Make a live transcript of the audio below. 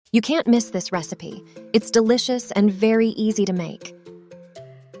You can't miss this recipe. It's delicious and very easy to make.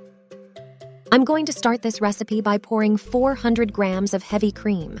 I'm going to start this recipe by pouring 400 grams of heavy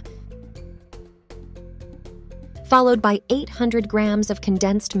cream, followed by 800 grams of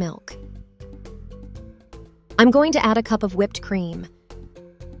condensed milk. I'm going to add a cup of whipped cream.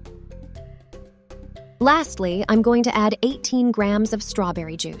 Lastly, I'm going to add 18 grams of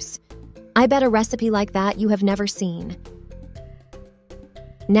strawberry juice. I bet a recipe like that you have never seen.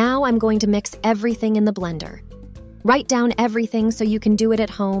 Now I'm going to mix everything in the blender. Write down everything so you can do it at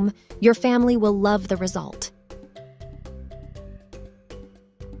home. Your family will love the result.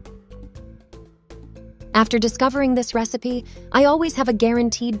 After discovering this recipe, I always have a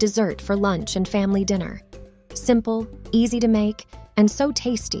guaranteed dessert for lunch and family dinner. Simple, easy to make, and so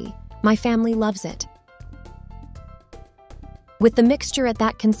tasty, my family loves it. With the mixture at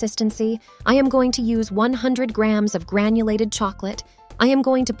that consistency, I am going to use 100 grams of granulated chocolate. I am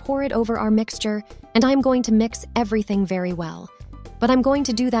going to pour it over our mixture, and I am going to mix everything very well. But I'm going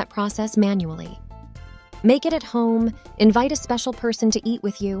to do that process manually. Make it at home, invite a special person to eat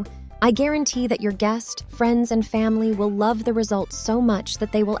with you. I guarantee that your guest, friends, and family will love the results so much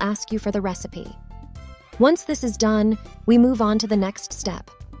that they will ask you for the recipe. Once this is done, we move on to the next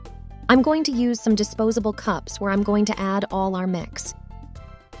step. I'm going to use some disposable cups where I'm going to add all our mix.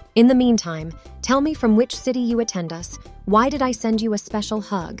 In the meantime, tell me from which city you attend us. Why did I send you a special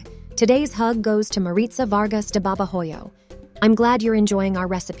hug? Today's hug goes to Maritza Vargas de Babahoyo. I'm glad you're enjoying our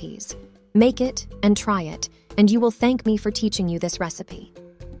recipes. Make it and try it, and you will thank me for teaching you this recipe.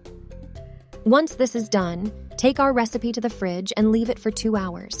 Once this is done, take our recipe to the fridge and leave it for 2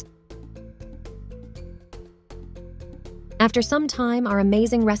 hours. After some time, our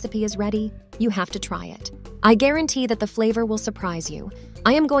amazing recipe is ready. You have to try it. I guarantee that the flavor will surprise you.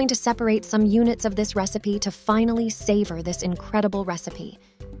 I am going to separate some units of this recipe to finally savor this incredible recipe.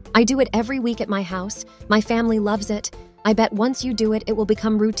 I do it every week at my house. My family loves it. I bet once you do it, it will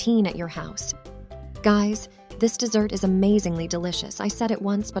become routine at your house. Guys, this dessert is amazingly delicious. I said it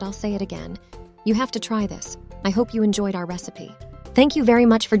once, but I'll say it again. You have to try this. I hope you enjoyed our recipe. Thank you very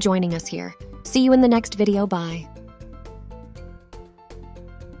much for joining us here. See you in the next video. Bye.